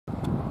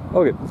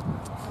Okay.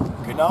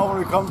 Okay, now when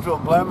we come to a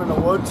blem in the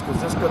woods,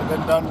 because this could have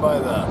been done by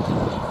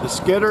the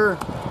skidder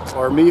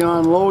or me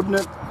unloading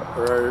it,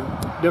 or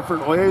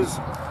different ways.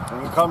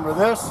 When we come to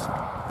this,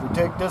 we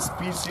take this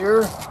piece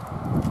here,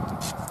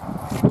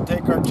 we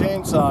take our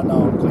chainsaw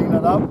now and clean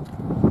it up.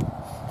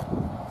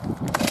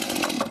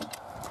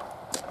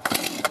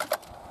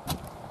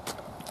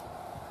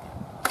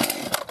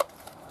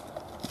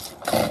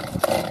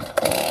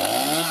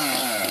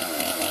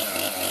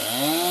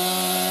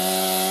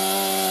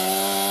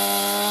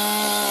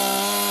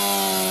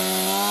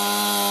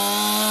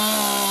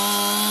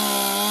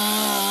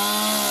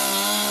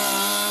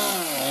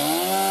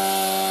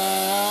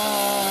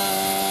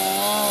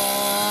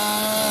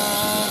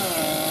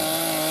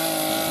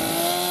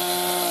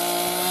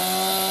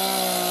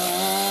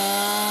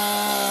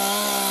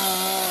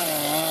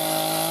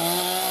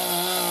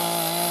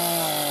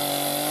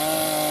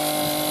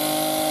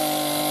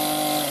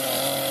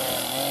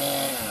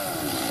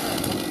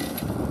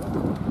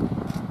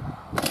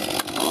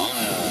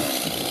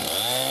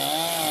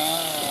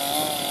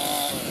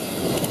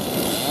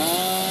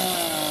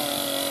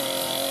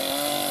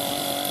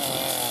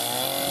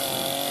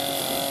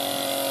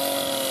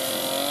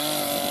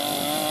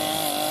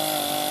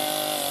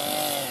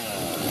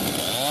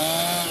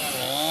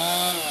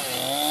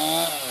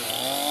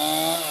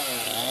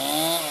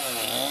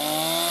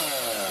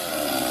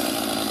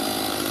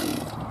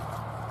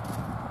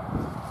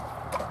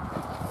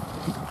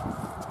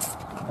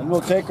 And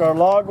we'll take our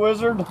log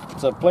wizard,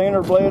 it's a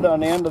planer blade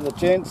on the end of the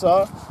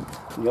chainsaw,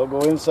 and you'll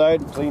go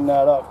inside and clean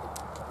that up.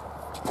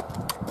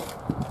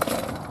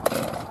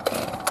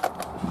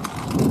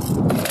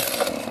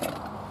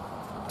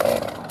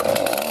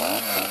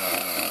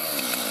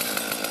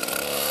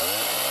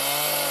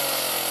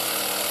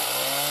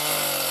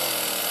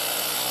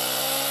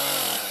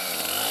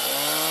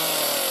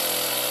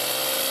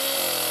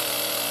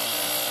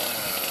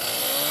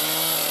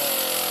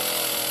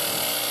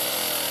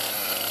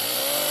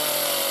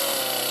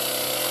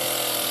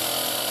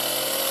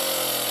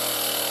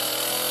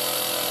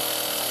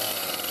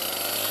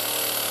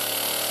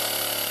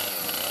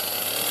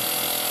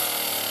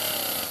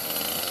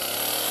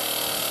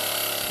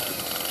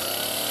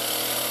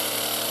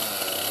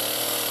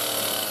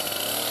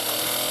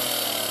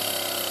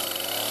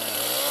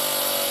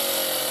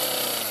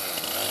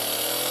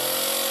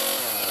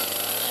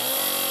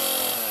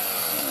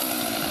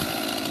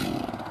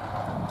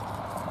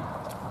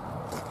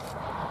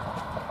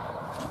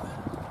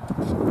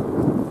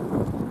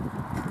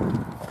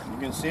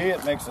 You can see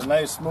it makes a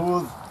nice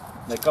smooth.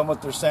 They come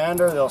with their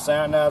sander, they'll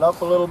sand that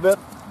up a little bit,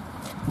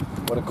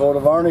 put a coat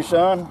of varnish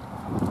on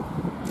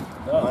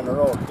the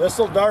road. This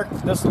will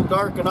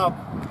darken up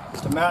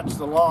to match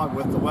the log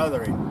with the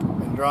weathering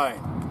and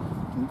drying,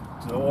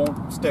 so it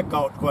won't stick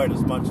out quite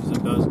as much as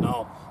it does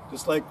now.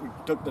 Just like we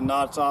took the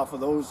knots off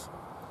of those,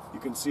 you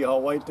can see how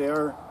white they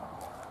are.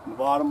 The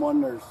bottom one,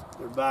 they're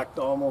back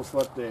to almost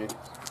what the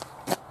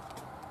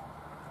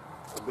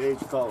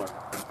beige color.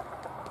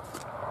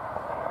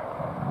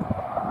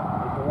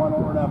 One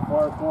over that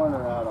far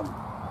corner at them.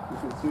 You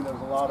can see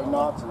there's a lot of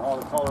knots and all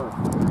the color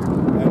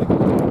and it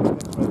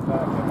gets right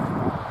back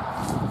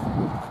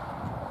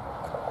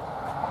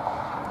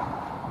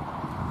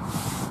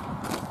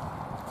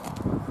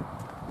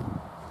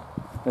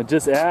It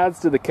just adds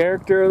to the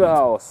character of the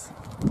house.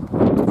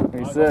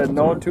 He said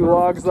no two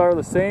logs are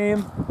the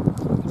same.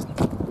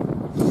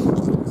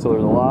 So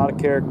there's a lot of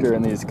character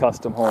in these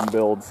custom home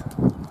builds.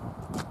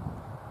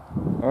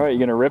 Alright, you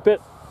gonna rip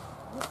it?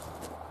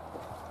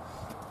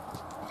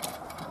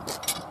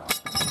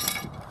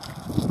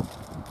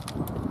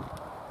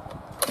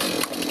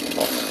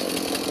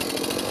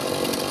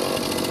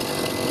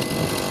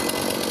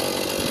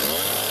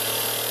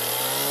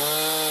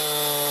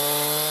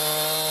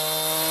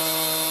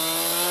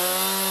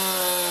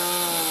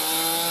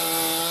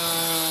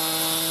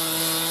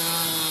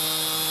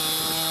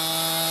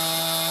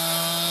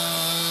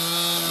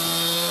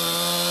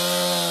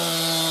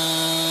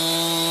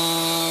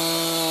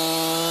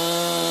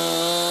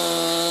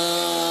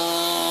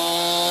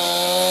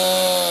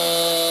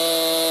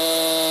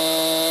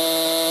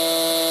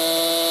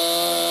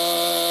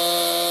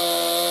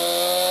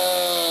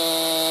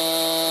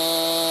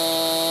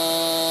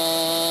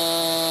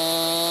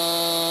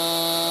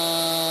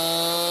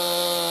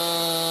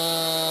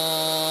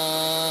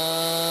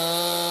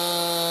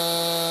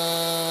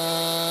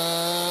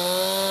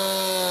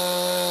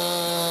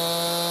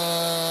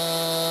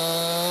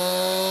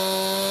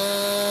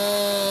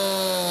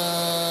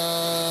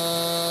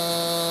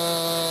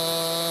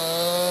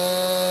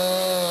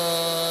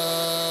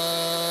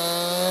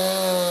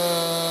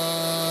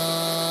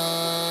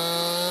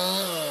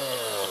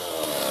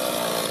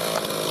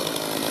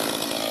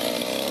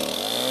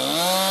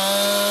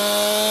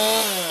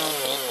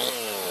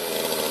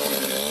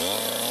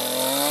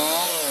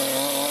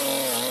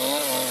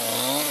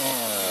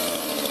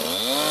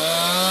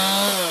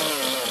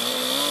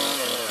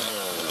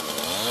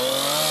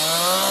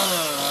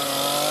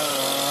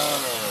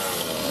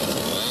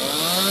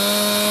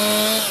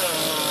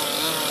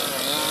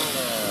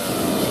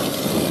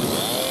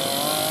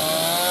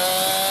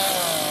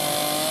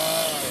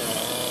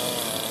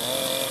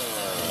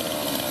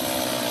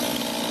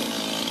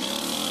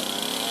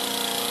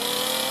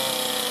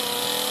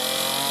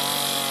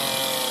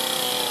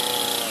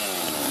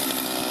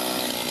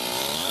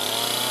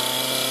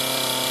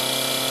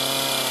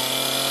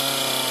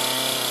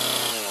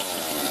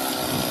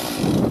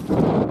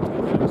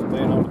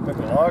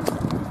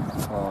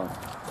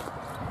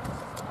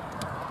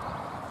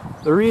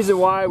 The reason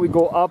why we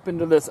go up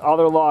into this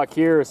other lock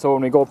here is so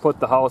when we go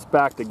put the house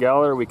back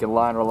together, we can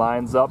line our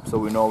lines up so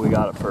we know we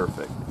got it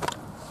perfect.